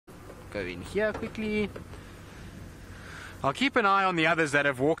go in here quickly. I'll keep an eye on the others that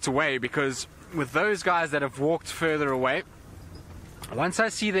have walked away, because with those guys that have walked further away, once I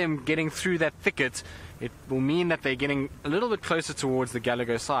see them getting through that thicket, it will mean that they're getting a little bit closer towards the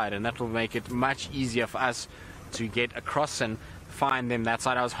Gallagher side, and that will make it much easier for us to get across and find them that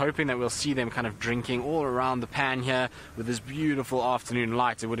side. I was hoping that we'll see them kind of drinking all around the pan here with this beautiful afternoon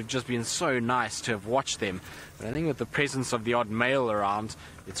light. It would have just been so nice to have watched them. But I think with the presence of the odd male around,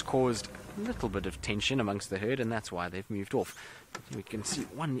 it's caused a little bit of tension amongst the herd, and that's why they've moved off. We can see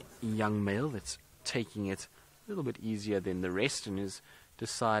one young male that's taking it a little bit easier than the rest and is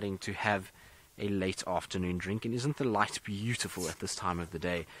deciding to have a late afternoon drink. And isn't the light beautiful at this time of the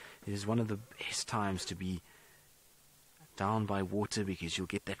day? It is one of the best times to be down by water, because you'll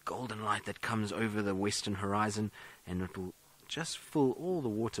get that golden light that comes over the western horizon, and it will just fill all the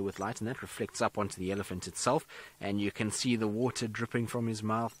water with light, and that reflects up onto the elephant itself, and you can see the water dripping from his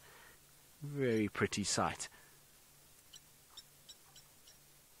mouth. Very pretty sight.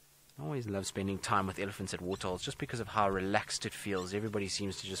 I always love spending time with elephants at waterholes just because of how relaxed it feels. Everybody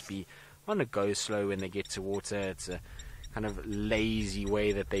seems to just be on a go slow when they get to water. It's a kind of lazy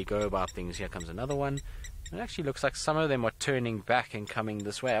way that they go about things. Here comes another one. It actually looks like some of them are turning back and coming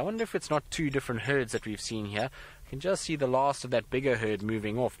this way. I wonder if it's not two different herds that we've seen here. You can just see the last of that bigger herd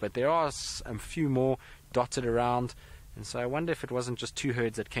moving off, but there are a few more dotted around, and so I wonder if it wasn't just two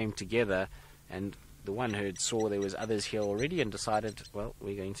herds that came together, and the one herd saw there was others here already and decided, well,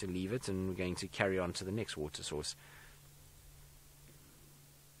 we're going to leave it and we're going to carry on to the next water source.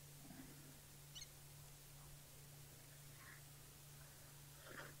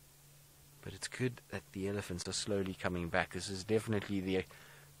 But it's good that the elephants are slowly coming back. This is definitely the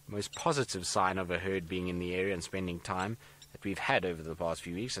most positive sign of a herd being in the area and spending time that we've had over the past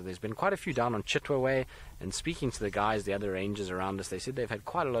few weeks. So there's been quite a few down on Chitwa way, and speaking to the guys, the other rangers around us, they said they've had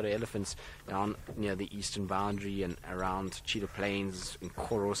quite a lot of elephants down near the eastern boundary and around Cheetah Plains and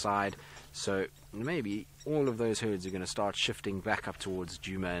Koro side. So maybe all of those herds are going to start shifting back up towards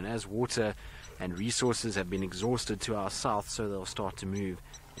Djuma, and as water and resources have been exhausted to our south, so they'll start to move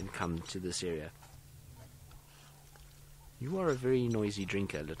and come to this area. You are a very noisy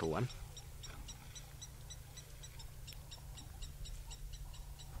drinker, little one.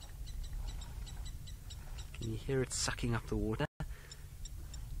 Can you hear it sucking up the water?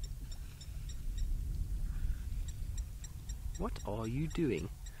 What are you doing?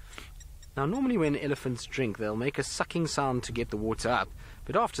 Now, normally when elephants drink, they'll make a sucking sound to get the water up,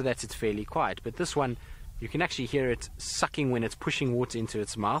 but after that it's fairly quiet. But this one, you can actually hear it sucking when it's pushing water into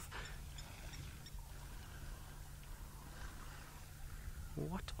its mouth.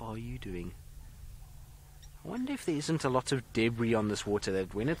 What are you doing? I wonder if there isn't a lot of debris on this water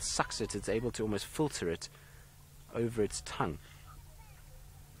that when it sucks it, it's able to almost filter it over its tongue.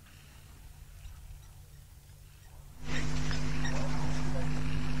 It's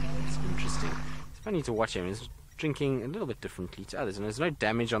interesting. It's funny to watch him. He's drinking a little bit differently to others, and there's no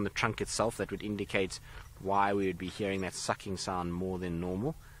damage on the trunk itself that would indicate why we would be hearing that sucking sound more than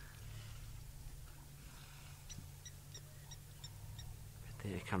normal.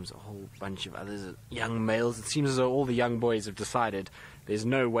 There comes a whole bunch of others, young males. It seems as though all the young boys have decided there's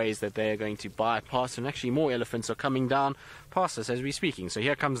no ways that they are going to bypass, and actually more elephants are coming down past us as we're speaking. So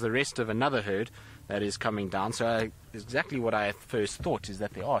here comes the rest of another herd that is coming down. So exactly what I first thought is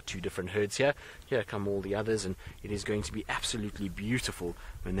that there are two different herds here. Here come all the others, and it is going to be absolutely beautiful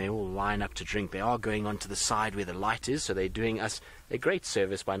when they all line up to drink. They are going onto the side where the light is, so they're doing us a great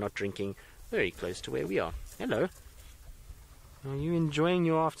service by not drinking very close to where we are. Hello. Are you enjoying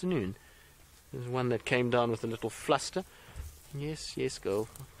your afternoon? There's one that came down with a little fluster. Yes, yes, girl.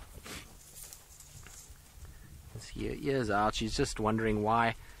 Her ears out. She's just wondering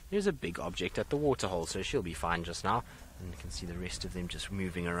why there's a big object at the waterhole, so she'll be fine just now. And you can see the rest of them just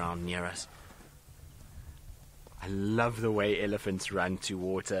moving around near us. I love the way elephants run to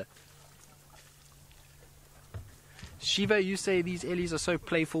water. Shiva, you say these Ellies are so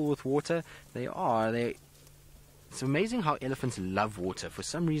playful with water. They are. It's amazing how elephants love water. For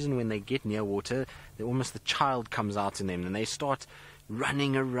some reason, when they get near water, the child comes out in them, and they start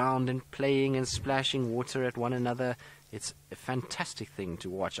running around and playing and splashing water at one another. It's a fantastic thing to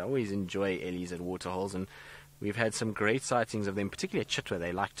watch. I always enjoy Ellies at waterholes, and we've had some great sightings of them, particularly at Chitwa.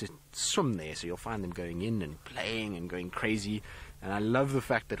 They like to swim there, so you'll find them going in and playing and going crazy. And I love the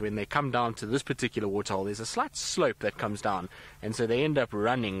fact that when they come down to this particular waterhole, there's a slight slope that comes down, and so they end up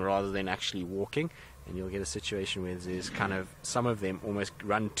running rather than actually walking. And you'll get a situation where there's kind of some of them almost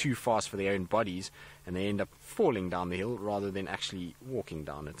run too fast for their own bodies, and they end up falling down the hill rather than actually walking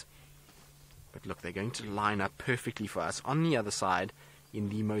down it. But look, they're going to line up perfectly for us on the other side in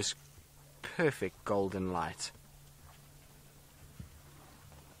the most perfect golden light.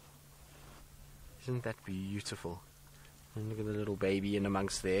 Isn't that beautiful? And look at the little baby in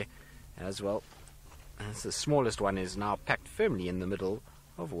amongst there as well. As the smallest one is now packed firmly in the middle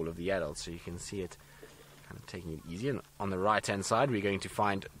of all of the adults, so you can see it kind of taking it easy. And on the right hand side we're going to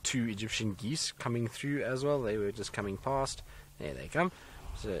find 2 Egyptian geese coming through as well. They were just coming past. There they come.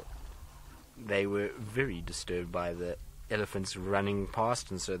 So they were very disturbed by the elephants running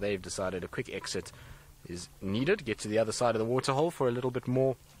past, and so they've decided a quick exit is needed. Get to the other side of the waterhole for a little bit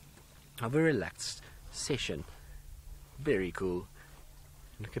more of a relaxed session. Very cool.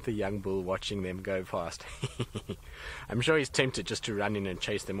 Look at the young bull watching them go past. I'm sure he's tempted just to run in and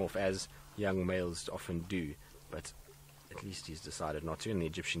chase them off, as young males often do, but at least he's decided not to, and the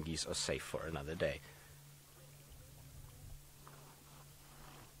Egyptian geese are safe for another day.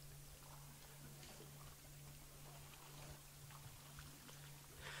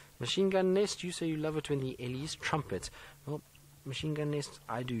 Machine gun nest, you say you love it when the Ellies trumpet. Well, machine gun nest,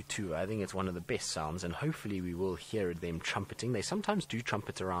 I do too. I think it's one of the best sounds, and hopefully we will hear them trumpeting. They sometimes do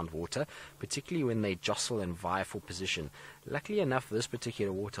trumpet around water, particularly when they jostle and vie for position. Luckily enough, this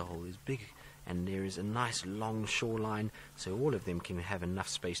particular waterhole is big, and there is a nice long shoreline, so all of them can have enough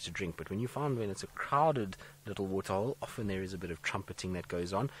space to drink. But when it's a crowded little waterhole, often there is a bit of trumpeting that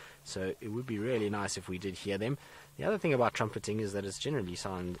goes on, so it would be really nice if we did hear them. The other thing about trumpeting is that it's generally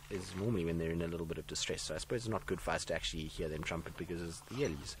normally when they're in a little bit of distress, so I suppose it's not good for us to actually hear them trumpet, because the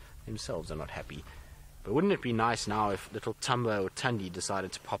Ellies themselves are not happy. But wouldn't it be nice now if little Tumba or Tundi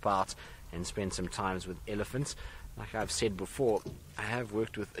decided to pop out and spend some times with elephants? Like I've said before, I have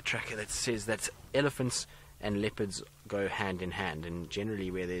worked with a tracker that says that elephants and leopards go hand in hand, and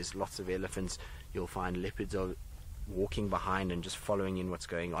generally where there's lots of elephants, you'll find leopards are walking behind and just following in what's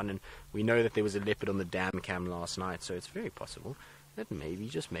going on. And we know that there was a leopard on the dam cam last night, so it's very possible that maybe,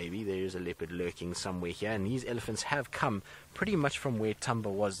 just maybe, there is a leopard lurking somewhere here, and these elephants have come pretty much from where Tumba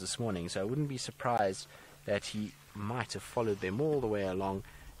was this morning, so I wouldn't be surprised that he might have followed them all the way along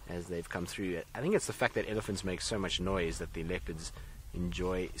as they've come through. I think it's the fact that elephants make so much noise that the leopards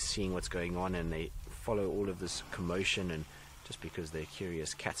enjoy seeing what's going on, and they follow all of this commotion, and just because they're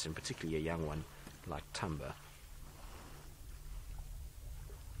curious cats, and particularly a young one like Tumba.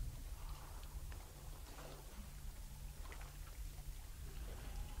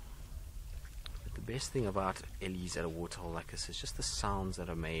 But the best thing about Ellies at a waterhole like this is just the sounds that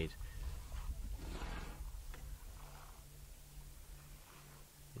are made.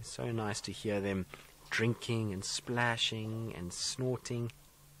 It's so nice to hear them drinking and splashing and snorting.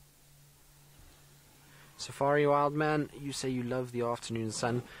 Safari Wild Man, you say you love the afternoon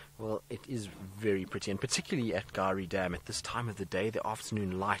sun. Well, it is very pretty, and particularly at Gari Dam at this time of the day, the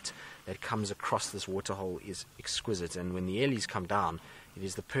afternoon light that comes across this waterhole is exquisite, and when the Ellies come down, it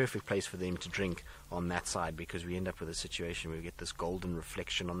is the perfect place for them to drink on that side, because we end up with a situation where we get this golden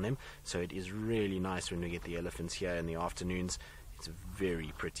reflection on them. So it is really nice when we get the elephants here in the afternoons. It's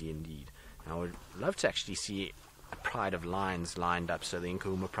very pretty indeed. I would love to actually see a pride of lions lined up, so the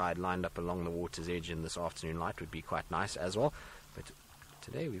Nkuhuma pride lined up along the water's edge in this afternoon light would be quite nice as well. But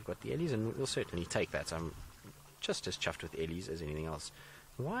today we've got the Ellies, and we'll certainly take that. I'm just as chuffed with Ellies as anything else.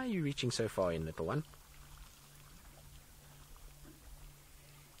 Why are you reaching so far in, little one?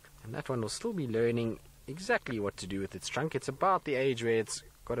 And that one will still be learning exactly what to do with its trunk. It's about the age where it's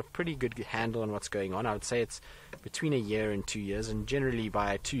got a pretty good handle on what's going on. I would say it's between 1 year and 2 years, and generally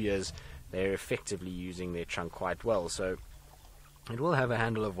by 2 years they're effectively using their trunk quite well, so it will have a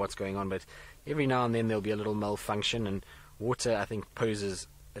handle of what's going on. But every now and then there'll be a little malfunction, and water, I think, poses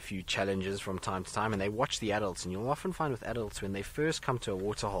a few challenges from time to time, and they watch the adults. And you'll often find with adults, when they first come to a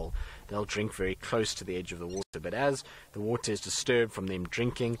waterhole, they'll drink very close to the edge of the water, but as the water is disturbed from them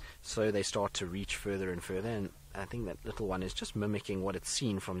drinking, so they start to reach further and further. And I think that little one is just mimicking what it's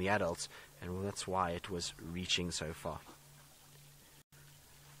seen from the adults, and that's why it was reaching so far.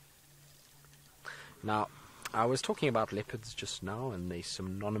 Now, I was talking about leopards just now, and they're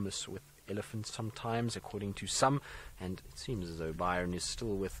synonymous with elephants sometimes, according to some, and it seems as though Byron is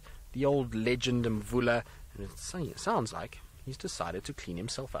still with the old legend Mvula, and it sounds like he's decided to clean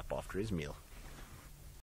himself up after his meal.